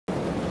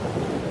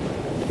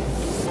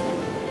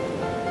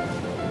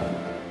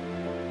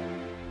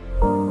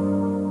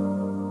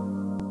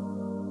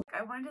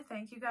wanted to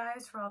thank you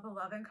guys for all the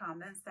love and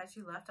comments that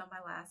you left on my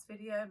last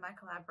video, my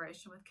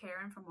collaboration with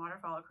Karen from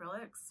Waterfall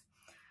Acrylics.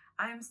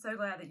 I am so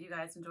glad that you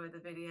guys enjoyed the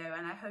video,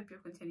 and I hope you'll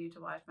continue to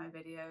watch my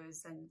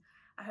videos, and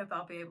I hope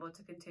I'll be able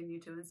to continue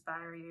to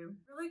inspire you.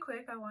 Really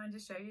quick, I wanted to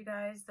show you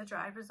guys the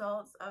dried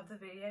results of the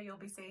video you'll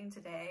be seeing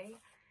today.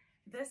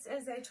 This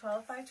is a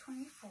 12 by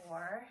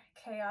 24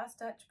 Chaos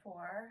Dutch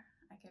pour.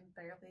 I can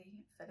barely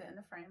fit it in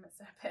the frame, it's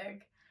so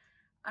big.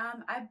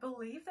 I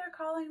believe they're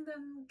calling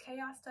them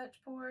Chaos Dutch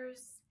pours.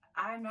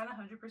 I'm not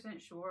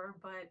 100% sure,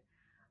 but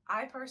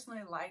I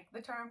personally like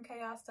the term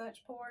Chaos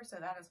Dutch pour, so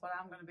that is what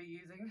I'm going to be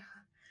using.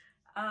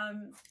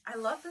 I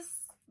love this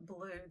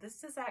blue.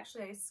 This is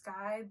actually a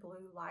sky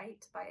blue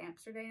light by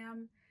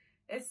Amsterdam.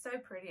 It's so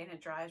pretty and it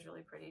dries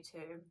really pretty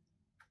too.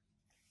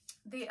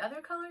 The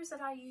other colors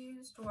that I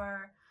used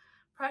were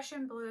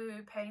Prussian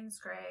blue, Payne's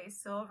gray,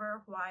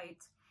 silver,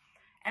 white,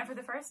 and for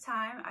the first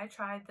time I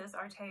tried this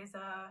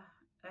Arteza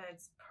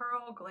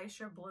Pearl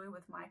Glacier Blue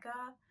with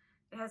mica.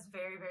 It has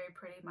very, very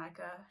pretty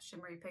mica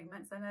shimmery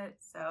pigments in it,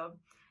 so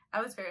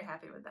I was very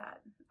happy with that.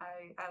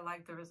 I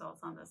like the results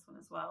on this one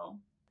as well.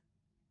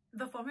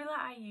 The formula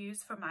I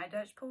use for my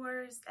Dutch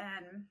pours,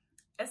 and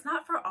it's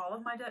not for all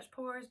of my Dutch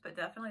pours, but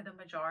definitely the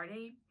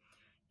majority,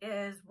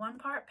 is 1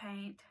 part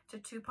paint to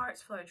 2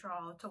 parts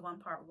Floetrol to 1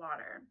 part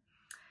water.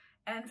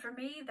 And for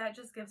me, that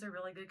just gives a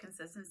really good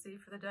consistency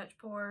for the Dutch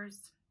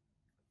pours.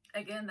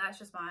 Again, that's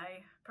just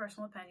my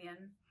personal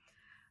opinion.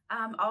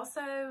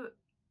 Also,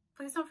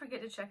 please don't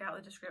forget to check out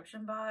the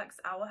description box.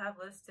 I will have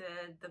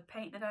listed the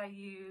paint that I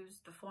use,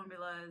 the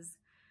formulas,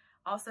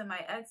 also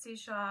my Etsy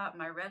shop,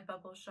 my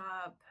Redbubble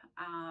shop,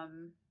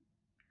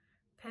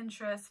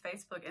 Pinterest,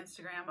 Facebook,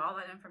 Instagram. All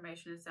that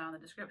information is down in the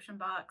description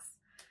box.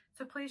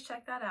 So please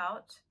check that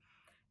out.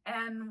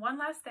 And one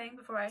last thing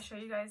before I show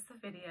you guys the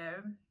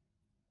video.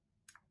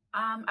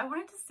 I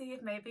wanted to see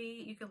if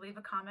maybe you could leave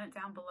a comment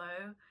down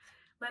below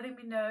letting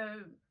me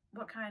know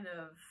what kind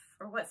of,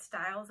 or what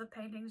styles of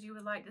paintings you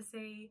would like to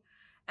see.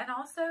 And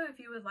also if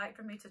you would like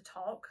for me to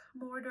talk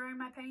more during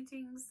my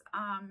paintings.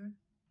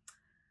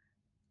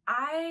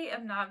 I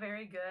am not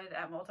very good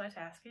at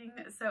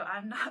multitasking, so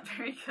I'm not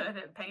very good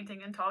at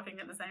painting and talking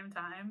at the same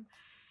time.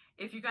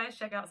 If you guys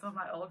check out some of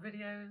my old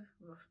videos,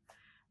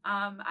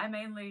 I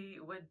mainly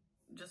would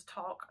just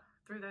talk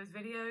through those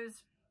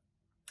videos.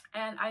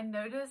 And I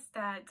noticed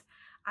that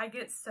I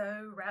get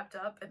so wrapped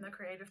up in the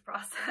creative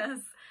process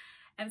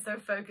and so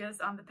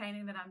focused on the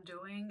painting that I'm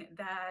doing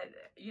that,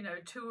 you know,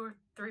 2 or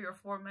 3 or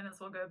 4 minutes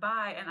will go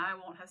by and I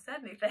won't have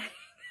said anything.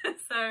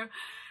 So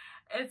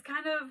it's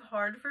kind of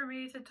hard for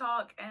me to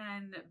talk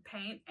and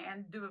paint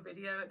and do a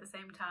video at the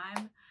same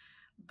time.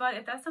 But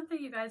if that's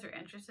something you guys are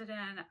interested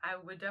in, I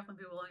would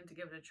definitely be willing to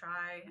give it a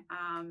try.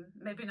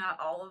 Maybe not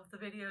all of the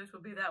videos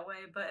will be that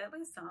way, but at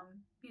least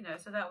some, you know,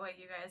 so that way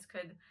you guys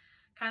could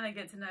kind of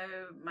get to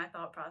know my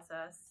thought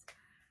process.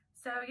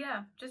 So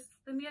yeah, just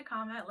leave me a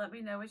comment. Let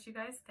me know what you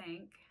guys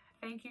think.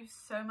 Thank you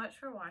so much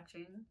for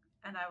watching,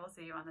 and I will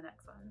see you on the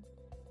next one.